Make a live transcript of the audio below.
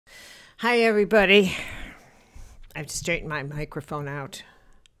Hi, everybody. I've straightened my microphone out.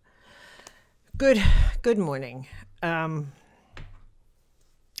 Good morning. What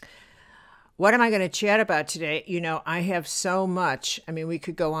am I going to chat about today? You know, I have so much. I mean, we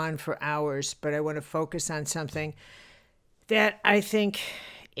could go on for hours, but I want to focus on something that I think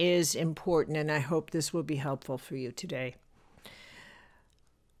is important, and I hope this will be helpful for you today.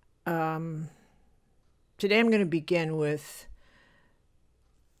 Today I'm going to begin with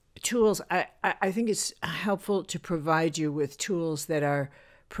tools. I think it's helpful to provide you with tools that are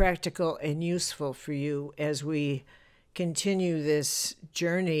practical and useful for you as we continue this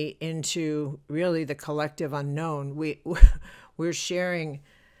journey into really the collective unknown. We're sharing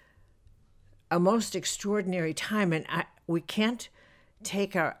a most extraordinary time, and we can't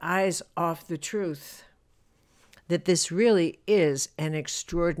take our eyes off the truth that this really is an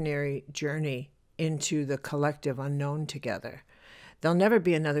extraordinary journey into the collective unknown together. There'll never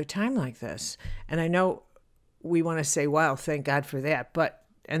be another time like this. And I know we want to say, wow, thank God for that.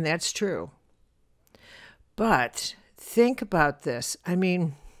 And that's true. But think about this. I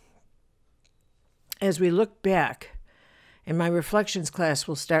mean, as we look back, and my reflections class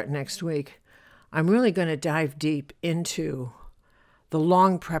will start next week, I'm really going to dive deep into the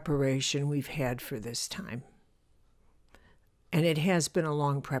long preparation we've had for this time. And it has been a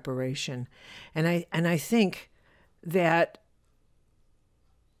long preparation. And I think that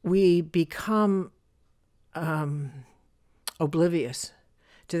we become oblivious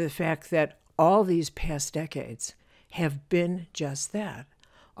to the fact that all these past decades have been just that,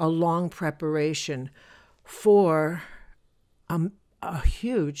 a long preparation for a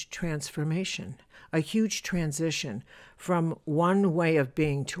huge transformation, a huge transition from one way of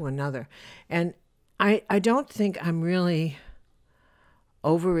being to another. And I don't think I'm really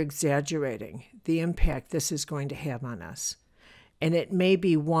over-exaggerating the impact this is going to have on us. And it may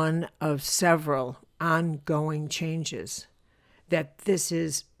be one of several ongoing changes that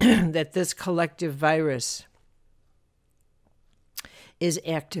that this collective virus is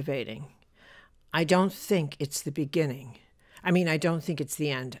activating. I don't think it's the beginning. I mean, I don't think it's the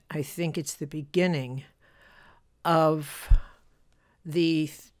end. I think it's the beginning of the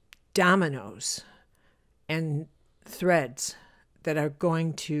dominoes and threads that are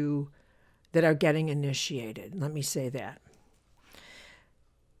getting initiated. Let me say that.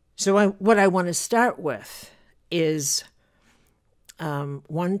 So what I want to start with is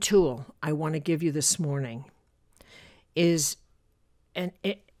one tool I want to give you this morning is, and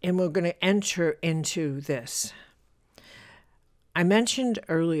we're going to enter into this. I mentioned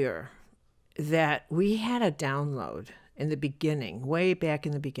earlier that we had a download in the beginning, way back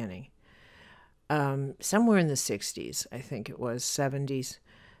in the beginning, somewhere in the 60s, I think it was, 70s,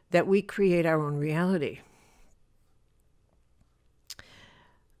 that we create our own reality.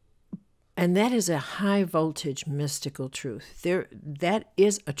 And that is a high voltage mystical truth. That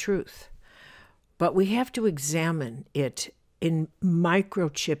is a truth. But we have to examine it in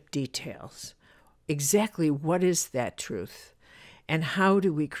microchip details. Exactly what is that truth? And how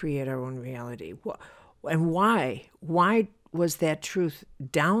do we create our own reality? And why? Why was that truth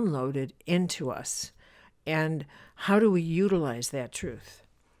downloaded into us? And how do we utilize that truth?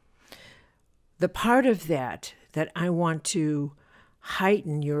 The part of that I want to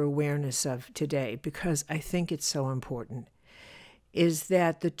heighten your awareness of today, because I think it's so important, is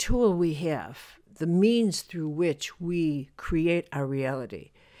that the tool we have, the means through which we create our reality,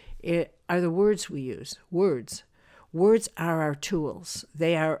 are the words we use. Words. Words are our tools.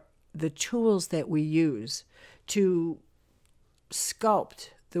 They are the tools that we use to sculpt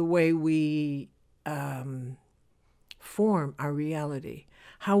the way we form our reality,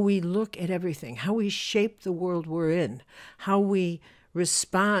 how we look at everything, how we shape the world we're in, how we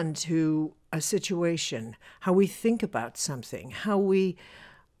respond to a situation, how we think about something, how we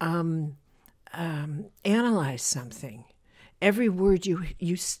analyze something. Every word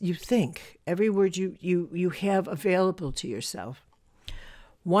you think, every word you have available to yourself.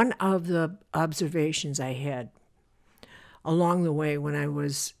 One of the observations I had along the way when I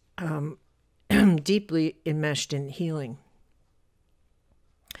was deeply enmeshed in healing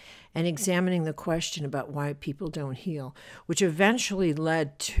and examining the question about why people don't heal, which eventually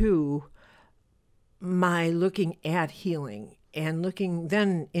led to my looking at healing and looking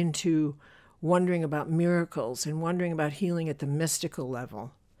then into wondering about miracles and wondering about healing at the mystical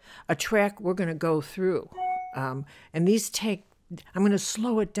level, a track we're going to go through. And these take, I'm going to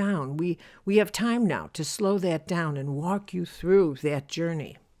slow it down. We have time now to slow that down and walk you through that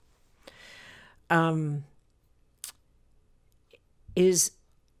journey.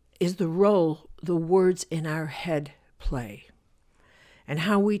 Is the role the words in our head play. and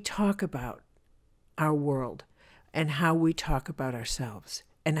how we talk about our world and how we talk about ourselves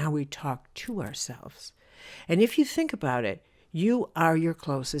and how we talk to ourselves. And if you think about it, you are your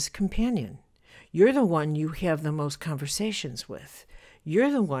closest companion. You're the one you have the most conversations with.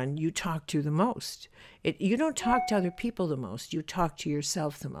 You're the one you talk to the most. You don't talk to other people the most. You talk to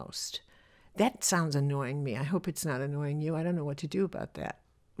yourself the most. That sounds annoying me. I hope it's not annoying you. I don't know what to do about that.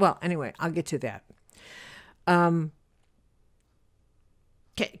 Well, anyway, I'll get to that.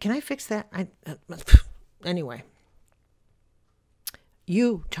 Can I fix that? Anyway,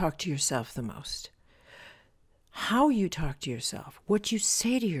 you talk to yourself the most. How you talk to yourself, what you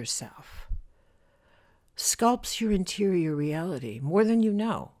say to yourself, sculpts your interior reality more than you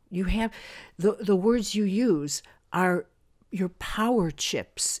know. You have the words you use are your power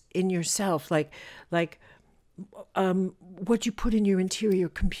chips in yourself, like what you put in your interior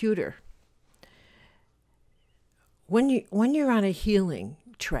computer. When you're on a healing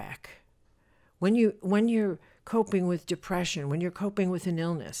track, when you're coping with depression, when you're coping with an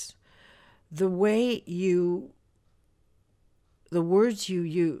illness, the words you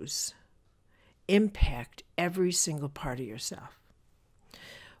use impact every single part of yourself.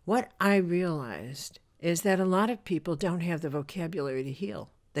 What I realized is that a lot of people don't have the vocabulary to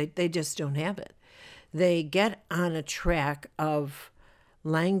heal. They just don't have it. They get on a track of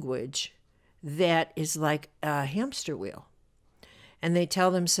language that is like a hamster wheel, and they tell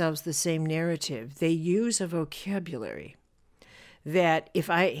themselves the same narrative. They use a vocabulary that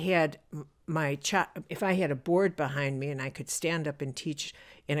if I had a board behind me and I could stand up and teach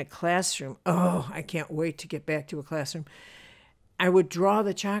in a classroom, I can't wait to get back to a classroom. I would draw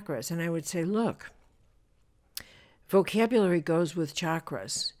the chakras and I would say, look, vocabulary goes with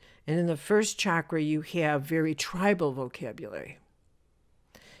chakras. And in the first chakra, you have very tribal vocabulary.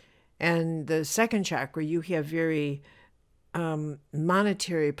 And the second chakra, you have very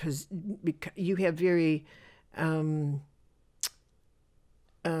monetary, you have very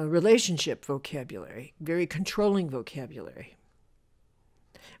relationship vocabulary, very controlling vocabulary.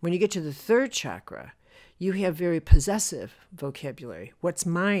 When you get to the third chakra, you have very possessive vocabulary. What's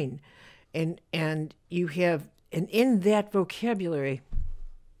mine? And in that vocabulary,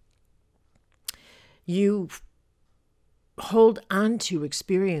 you hold on to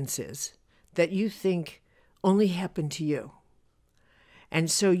experiences that you think only happen to you. And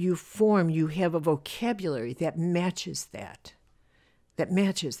so you have a vocabulary that matches that.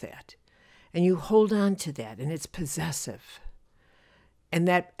 And you hold on to that, and it's possessive. And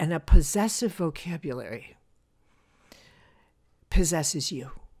a possessive vocabulary possesses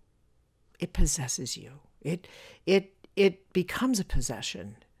you. It possesses you. It becomes a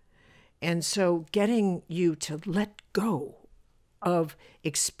possession. And so getting you to let go of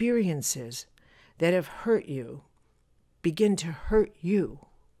experiences that have hurt you begin to hurt you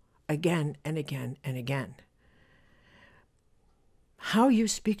again and again and again. How you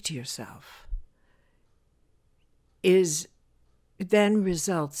speak to yourself then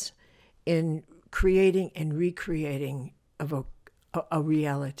results in creating and recreating a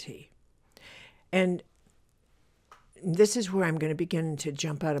reality. And this is where I'm going to begin to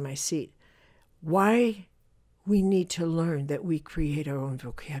jump out of my seat. Why we need to learn that we create our own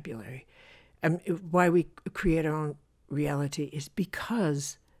vocabulary, why we create our own reality, is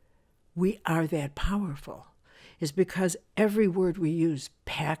because we are that powerful. Is because every word we use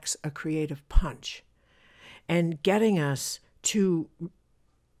packs a creative punch. And getting us to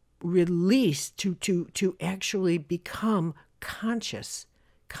release, to actually become conscious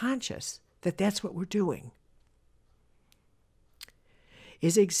that that's what we're doing,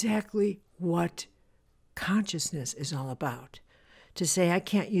 is exactly what consciousness is all about. To say, I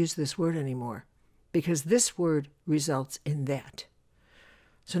can't use this word anymore because this word results in that.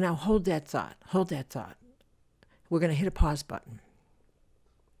 So now hold that thought. We're going to hit a pause button.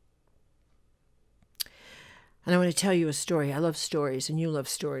 And I want to tell you a story. I love stories, and you love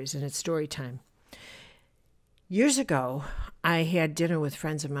stories, and it's story time. Years ago, I had dinner with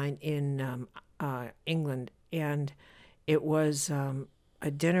friends of mine in England, and it was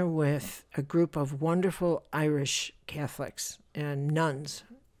a dinner with a group of wonderful Irish Catholics and nuns.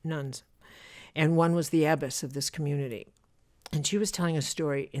 And one was the abbess of this community. And she was telling a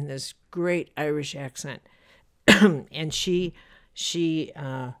story in this great Irish accent. And she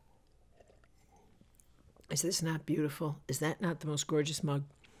is this not beautiful? Is that not the most gorgeous mug?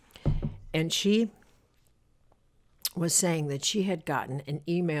 And she was saying that she had gotten an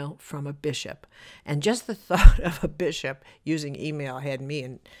email from a bishop. And just the thought of a bishop using email had me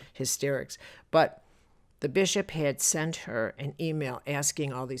in hysterics. But the bishop had sent her an email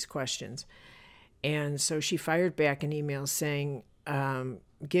asking all these questions. And so she fired back an email saying,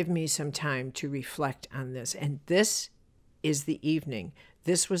 give me some time to reflect on this. And this is the evening.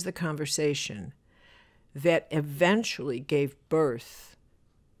 This was the conversation that eventually gave birth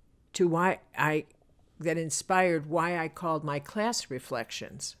to that inspired why I called my class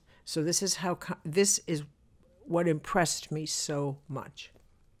Reflections. So this is what impressed me so much.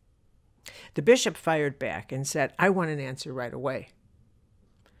 The bishop fired back and said, I want an answer right away,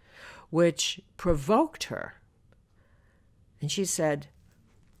 which provoked her. And she said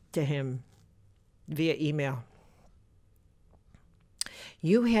to him via email,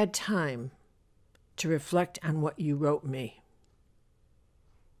 you had time to reflect on what you wrote me,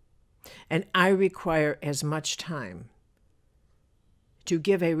 and I require as much time to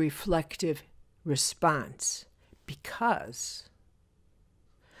give a reflective response, because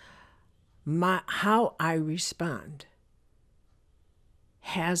how I respond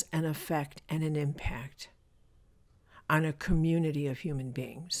has an effect and an impact on a community of human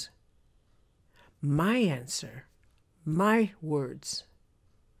beings. My answer, my words,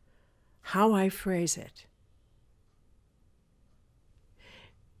 how I phrase it,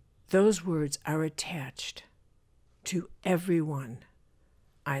 those words are attached to everyone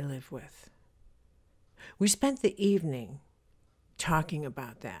I live with. We spent the evening talking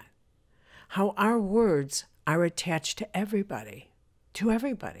about that, how our words are attached to everybody,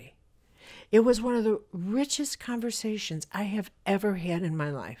 It was one of the richest conversations I have ever had in my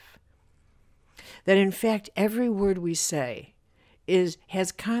life. That in fact, every word we say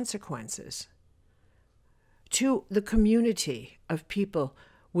has consequences to the community of people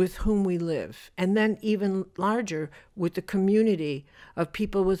with whom we live, and then even larger with the community of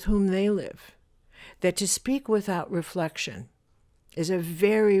people with whom they live. That to speak without reflection is a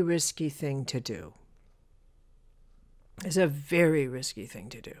very risky thing to do. It's a very risky thing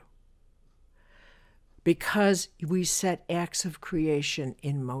to do, because we set acts of creation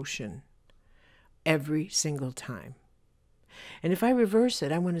in motion every single time. And if I reverse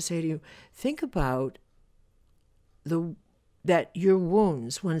it, I want to say to you, think about that your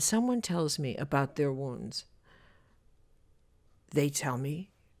wounds, when someone tells me about their wounds, they tell me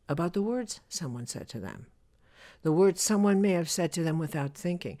about the words someone said to them, the words someone may have said to them without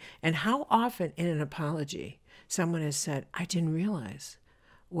thinking. And how often in an apology, someone has said, I didn't realize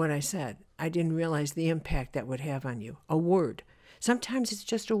what I said. I didn't realize the impact that would have on you. A word. Sometimes it's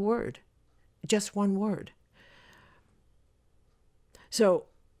just a word, just one word. So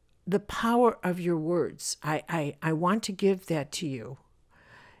the power of your words, I want to give that to you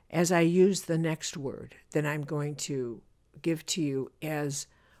as I use the next word that I'm going to give to you as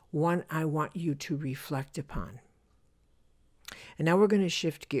one I want you to reflect upon. And now we're going to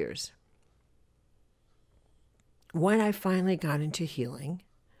shift gears. When I finally got into healing,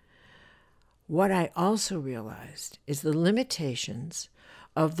 what I also realized is the limitations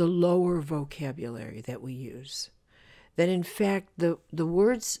of the lower vocabulary that we use. That in fact, the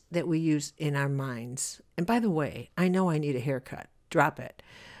words that we use in our minds, and by the way, I know I need a haircut, drop it.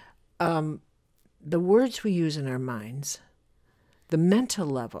 The words we use in our minds, the mental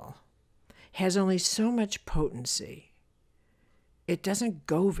level, has only so much potency. It doesn't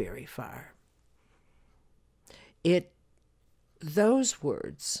go very far. Those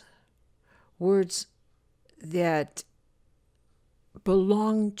words that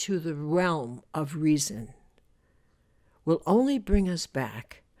belong to the realm of reason, will only bring us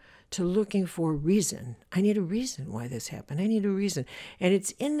back to looking for reason. I need a reason why this happened. I need a reason. And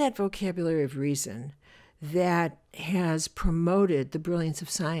it's in that vocabulary of reason that has promoted the brilliance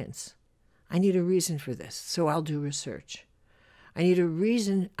of science. I need a reason for this, so I'll do research. I need a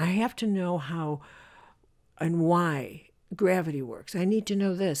reason. I have to know how and why gravity works. I need to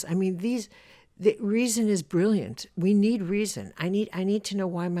know this. I mean, the reason is brilliant. We need reason. I need to know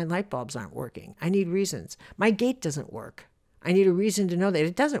why my light bulbs aren't working. I need reasons. My gate doesn't work. I need a reason to know that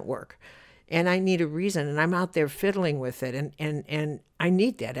it doesn't work. And I need a reason, and I'm out there fiddling with it, and I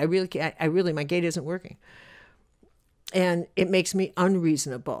need that. I really, my gate isn't working. And it makes me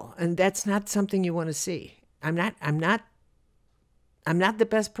unreasonable. And that's not something you want to see. I'm not the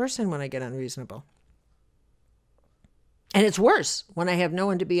best person when I get unreasonable. And it's worse when I have no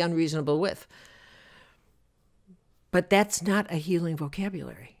one to be unreasonable with. But that's not a healing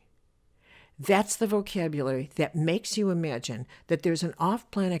vocabulary. That's the vocabulary that makes you imagine that there's an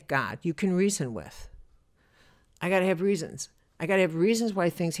off-planet God you can reason with. I got to have reasons. I got to have reasons why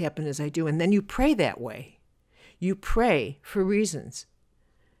things happen as I do. And then you pray that way. You pray for reasons.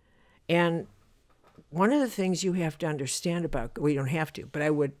 And one of the things you have to understand about, well, you don't have to, but I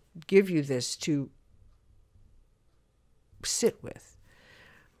would give you this to sit with,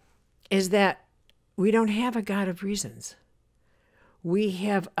 is that we don't have a God of reasons. We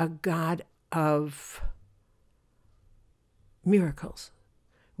have a God of miracles.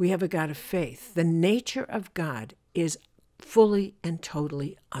 We have a God of faith. The nature of God is fully and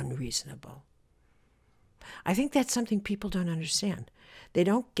totally unreasonable. I think that's something people don't understand. They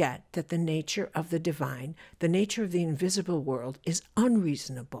don't get that the nature of the divine, the nature of the invisible world, is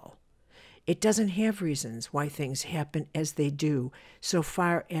unreasonable. It doesn't have reasons why things happen as they do, so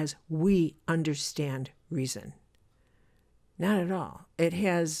far as we understand reason. Not at all. It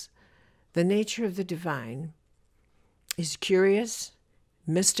has the nature of the divine is curious,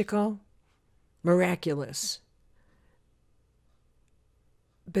 mystical, miraculous,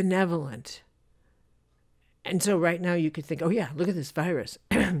 benevolent. And so right now you could think, oh yeah, look at this virus.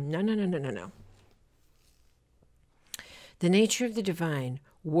 No. The nature of the divine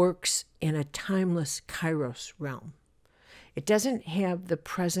works in a timeless kairos realm. It doesn't have the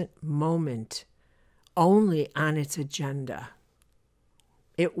present moment only on its agenda.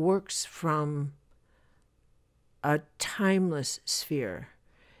 It works from a timeless sphere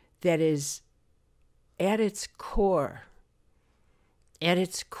that is at its core,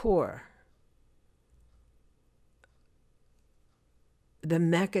 the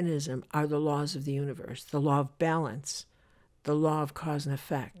mechanism are the laws of the universe, the law of balance, the law of cause and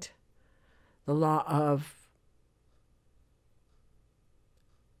effect, the law of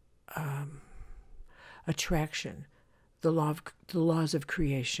attraction, the laws of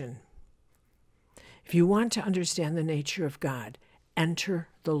creation. If you want to understand the nature of God, enter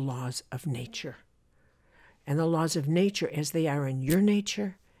the laws of nature. And the laws of nature as they are in your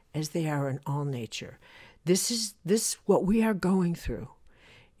nature, as they are in all nature. This what we are going through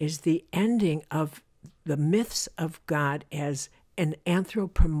is the ending of the myths of God as an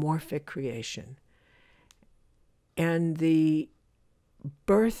anthropomorphic creation and the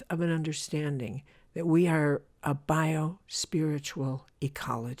birth of an understanding that we are a bio-spiritual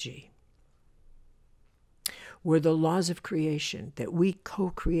ecology. We're the laws of creation, that we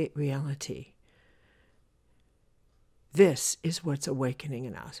co-create reality. This is what's awakening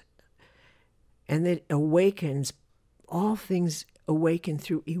in us. And that awakens, all things awaken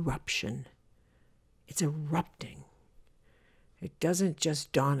through eruption. It's erupting. It doesn't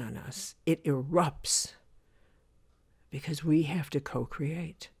just dawn on us. It erupts because we have to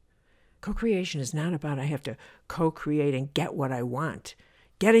co-create. Co-creation is not about I have to co-create and get what I want.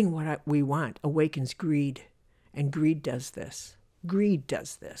 Getting what we want awakens greed, and greed does this. Greed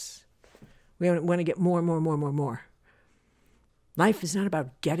does this. We want to get more. Life is not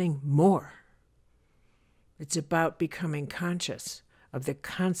about getting more. It's about becoming conscious of the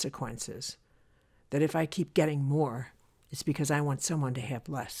consequences, that if I keep getting more, it's because I want someone to have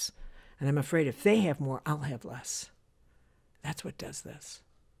less. And I'm afraid if they have more, I'll have less. That's what does this.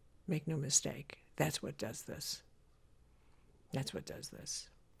 Make no mistake. That's what does this. That's what does this.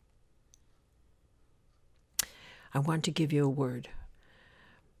 I want to give you a word.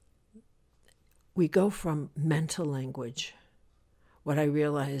 We go from mental language. What I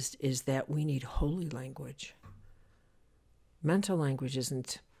realized is that we need holy language. Mental language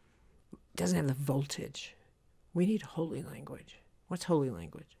doesn't have the voltage. We need holy language. What's holy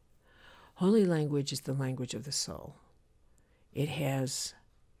language? Holy language is the language of the soul. It has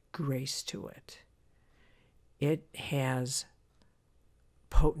grace to it. It has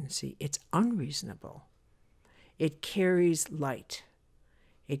potency. It's unreasonable. It carries light.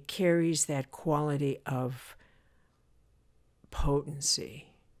 It carries that quality of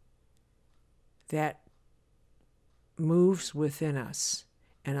potency that moves within us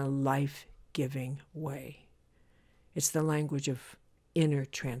in a life-giving way. It's the language of inner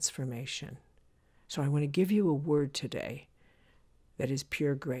transformation. So I want to give you a word today that is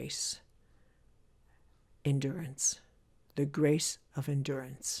pure grace. Endurance. The grace of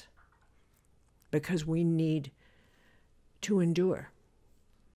endurance. Because we need to endure.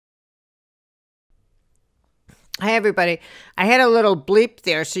 Hi, everybody. I had a little bleep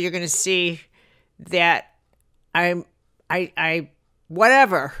there, so you're going to see that I had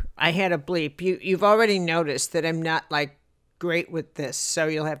a bleep. You've already noticed that I'm not like great with this, so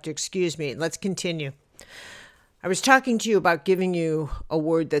you'll have to excuse me. Let's continue. I was talking to you about giving you a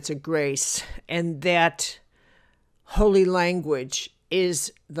word that's a grace, and that holy language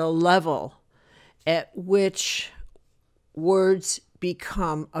is the level at which words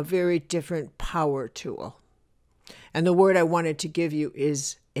become a very different power tool. And the word I wanted to give you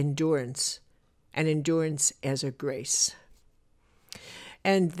is endurance, and endurance as a grace.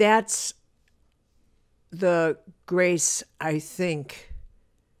 And that's the grace I think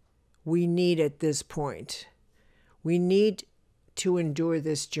we need at this point. We need to endure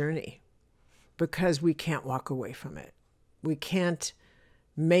this journey because we can't walk away from it. We can't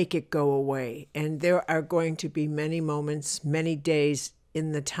make it go away. And there are going to be many moments, many days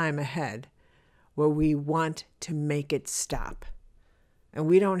in the time ahead where we want to make it stop. And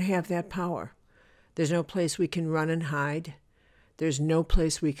we don't have that power. There's no place we can run and hide. There's no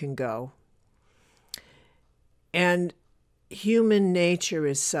place we can go. And human nature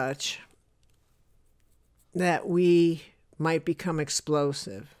is such that we might become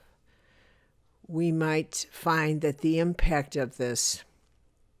explosive. We might find that the impact of this,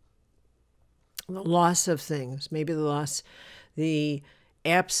 the loss of things, maybe the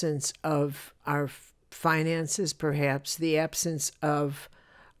absence of our finances, perhaps, the absence of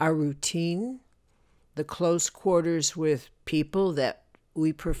our routine, the close quarters with people that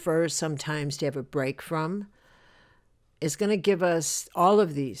we prefer sometimes to have a break from, is going to give us, all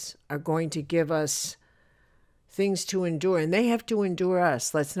of these are going to give us things to endure. And they have to endure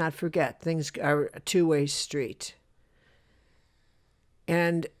us. Let's not forget, things are a two-way street.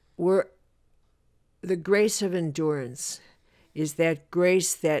 And the grace of endurance is that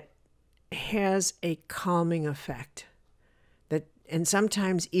grace that has a calming effect. And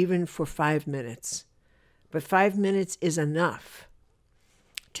sometimes even for 5 minutes. But 5 minutes is enough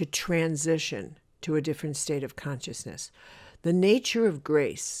to transition to a different state of consciousness. The nature of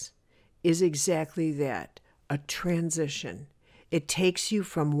grace is exactly that, a transition. It takes you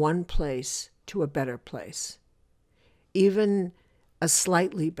from one place to a better place, even a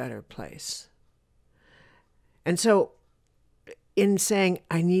slightly better place. And so in saying,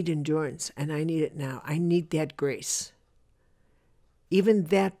 I need endurance and I need it now, I need that grace, even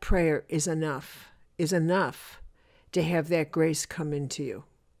that prayer is enough to have that grace come into you.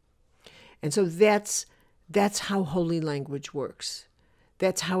 And so that's how holy language works.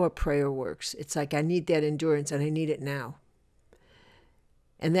 That's how a prayer works. It's like, I need that endurance and I need it now.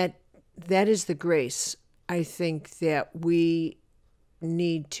 And that is the grace, I think, that we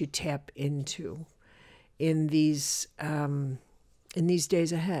need to tap into in these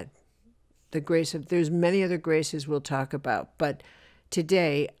days ahead. The grace of, there's many other graces we'll talk about, but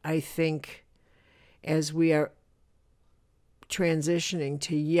today I think as we are transitioning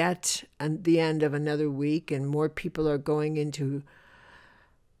to yet the end of another week and more people are going into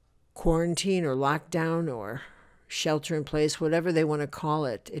quarantine or lockdown or shelter in place, whatever they want to call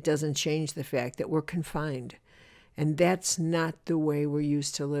it, it doesn't change the fact that we're confined. And that's not the way we're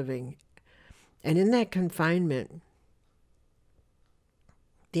used to living. And in that confinement,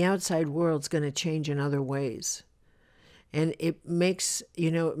 the outside world's going to change in other ways. And it makes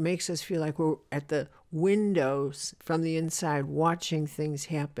us feel like we're at the windows from the inside watching things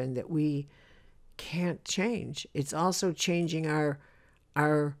happen that we can't change. It's also changing our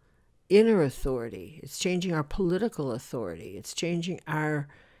inner authority. It's changing our political authority. It's changing our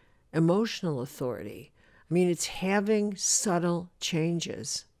emotional authority. I mean, it's having subtle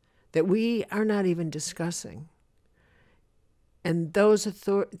changes that we are not even discussing. And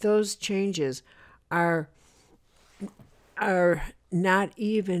those changes are not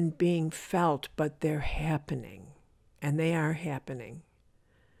even being felt, but they're happening. And they are happening.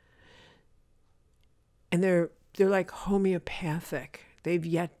 And they're like homeopathic. They've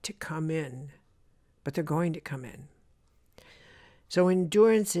yet to come in, but they're going to come in. So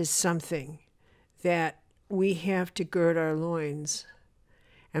endurance is something that we have to gird our loins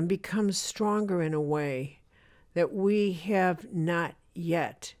and become stronger in a way that we have not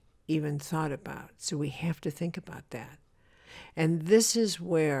yet even thought about. So we have to think about that. And this is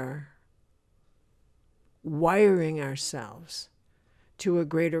where wiring ourselves to a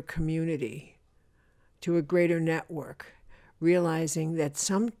greater community, to a greater network, realizing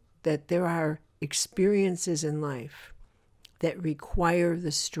that there are experiences in life that require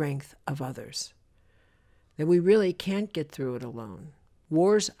the strength of others, that we really can't get through it alone.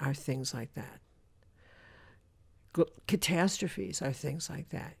 Wars are things like that. Catastrophes are things like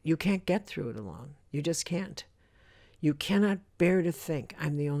that. You can't get through it alone. You just can't. You cannot bear to think,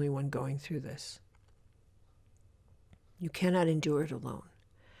 I'm the only one going through this. You cannot endure it alone.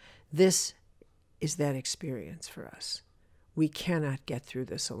 This is that experience for us. We cannot get through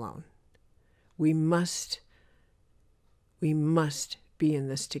this alone. We must be in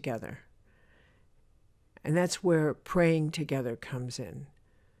this together. And that's where praying together comes in.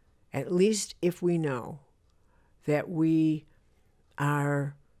 At least if we know that we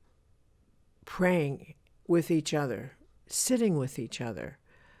are praying with each other, sitting with each other,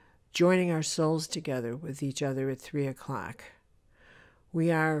 joining our souls together with each other at 3 o'clock.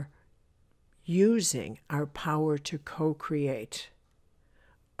 We are using our power to co-create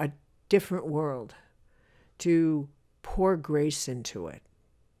a different world, to pour grace into it.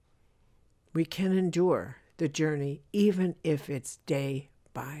 We can endure. the journey, even if it's day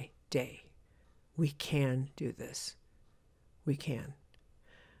by day. We can do this. We can.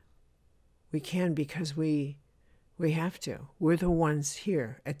 We can because we have to. We're the ones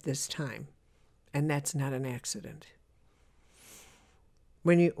here at this time, and that's not an accident.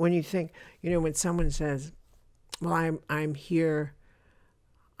 When you think, when someone says, well, I'm here,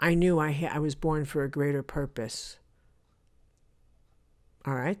 I knew I was born for a greater purpose.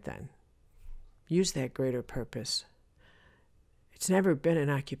 All right, then. Use that greater purpose. It's never been an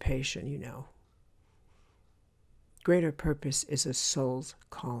occupation, Greater purpose is a soul's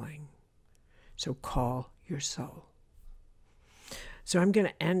calling. So call your soul. So I'm going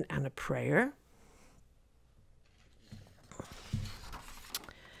to end on a prayer.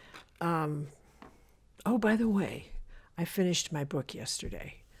 Oh, by the way, I finished my book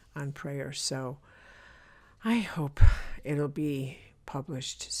yesterday on prayer, so I hope it'll be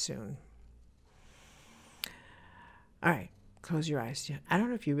published soon. All right, close your eyes. Yeah, I don't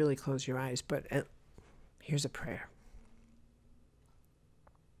know if you really close your eyes, but here's a prayer.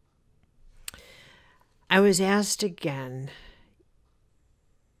 I was asked again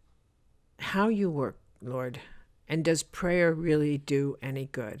how you work, Lord, and does prayer really do any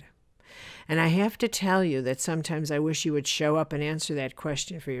good? And I have to tell you that sometimes I wish you would show up and answer that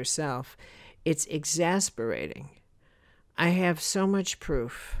question for yourself. It's exasperating. I have so much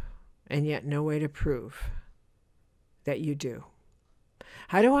proof, and yet no way to prove that you do.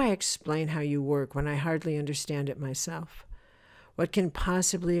 How do I explain how you work when I hardly understand it myself? What can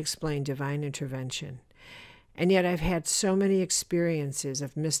possibly explain divine intervention? And yet I've had so many experiences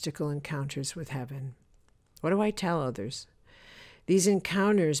of mystical encounters with heaven. What do I tell others? These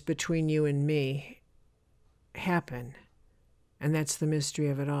encounters between you and me happen, and that's the mystery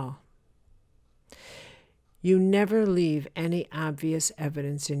of it all. You never leave any obvious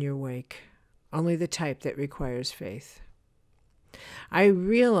evidence in your wake, only the type that requires faith. I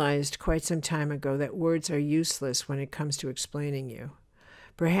realized quite some time ago that words are useless when it comes to explaining you.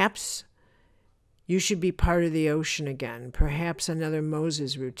 Perhaps you should be part of the ocean again, perhaps another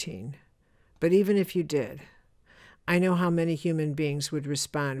Moses routine. But even if you did, I know how many human beings would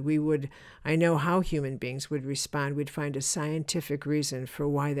respond. I know how human beings would respond. We'd find a scientific reason for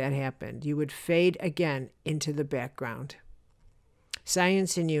why that happened. You would fade again into the background.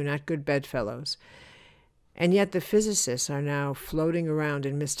 Science and you, not good bedfellows. And yet the physicists are now floating around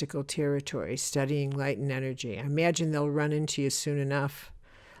in mystical territory, studying light and energy. I imagine they'll run into you soon enough,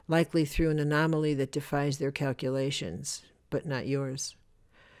 likely through an anomaly that defies their calculations, but not yours.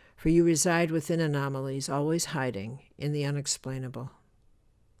 For you reside within anomalies, always hiding in the unexplainable.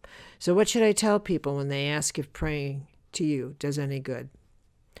 So what should I tell people when they ask if praying to you does any good?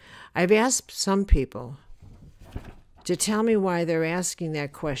 I've asked some people to tell me why they're asking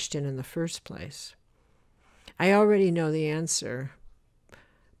that question in the first place. I already know the answer,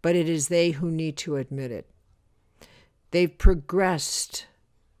 but it is they who need to admit it. They've progressed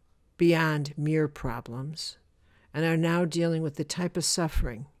beyond mere problems and are now dealing with the type of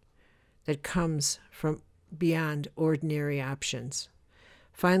suffering that comes from beyond ordinary options.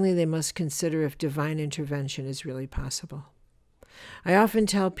 Finally, they must consider if divine intervention is really possible. I often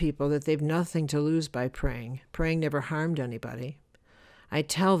tell people that they've nothing to lose by praying. Praying never harmed anybody. I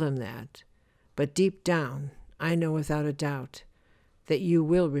tell them that, but deep down, I know without a doubt that you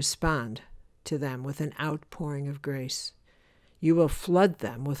will respond to them with an outpouring of grace. You will flood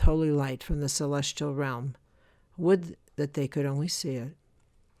them with holy light from the celestial realm. Would that they could only see it.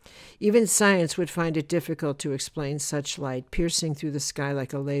 Even science would find it difficult to explain such light piercing through the sky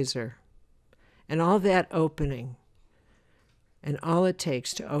like a laser. And all that opening, and all it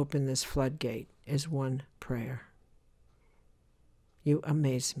takes to open this floodgate is one prayer. You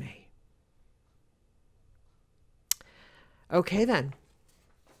amaze me. Okay then.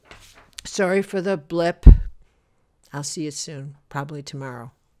 Sorry for the blip. I'll see you soon, probably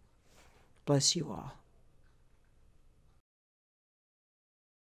tomorrow. Bless you all.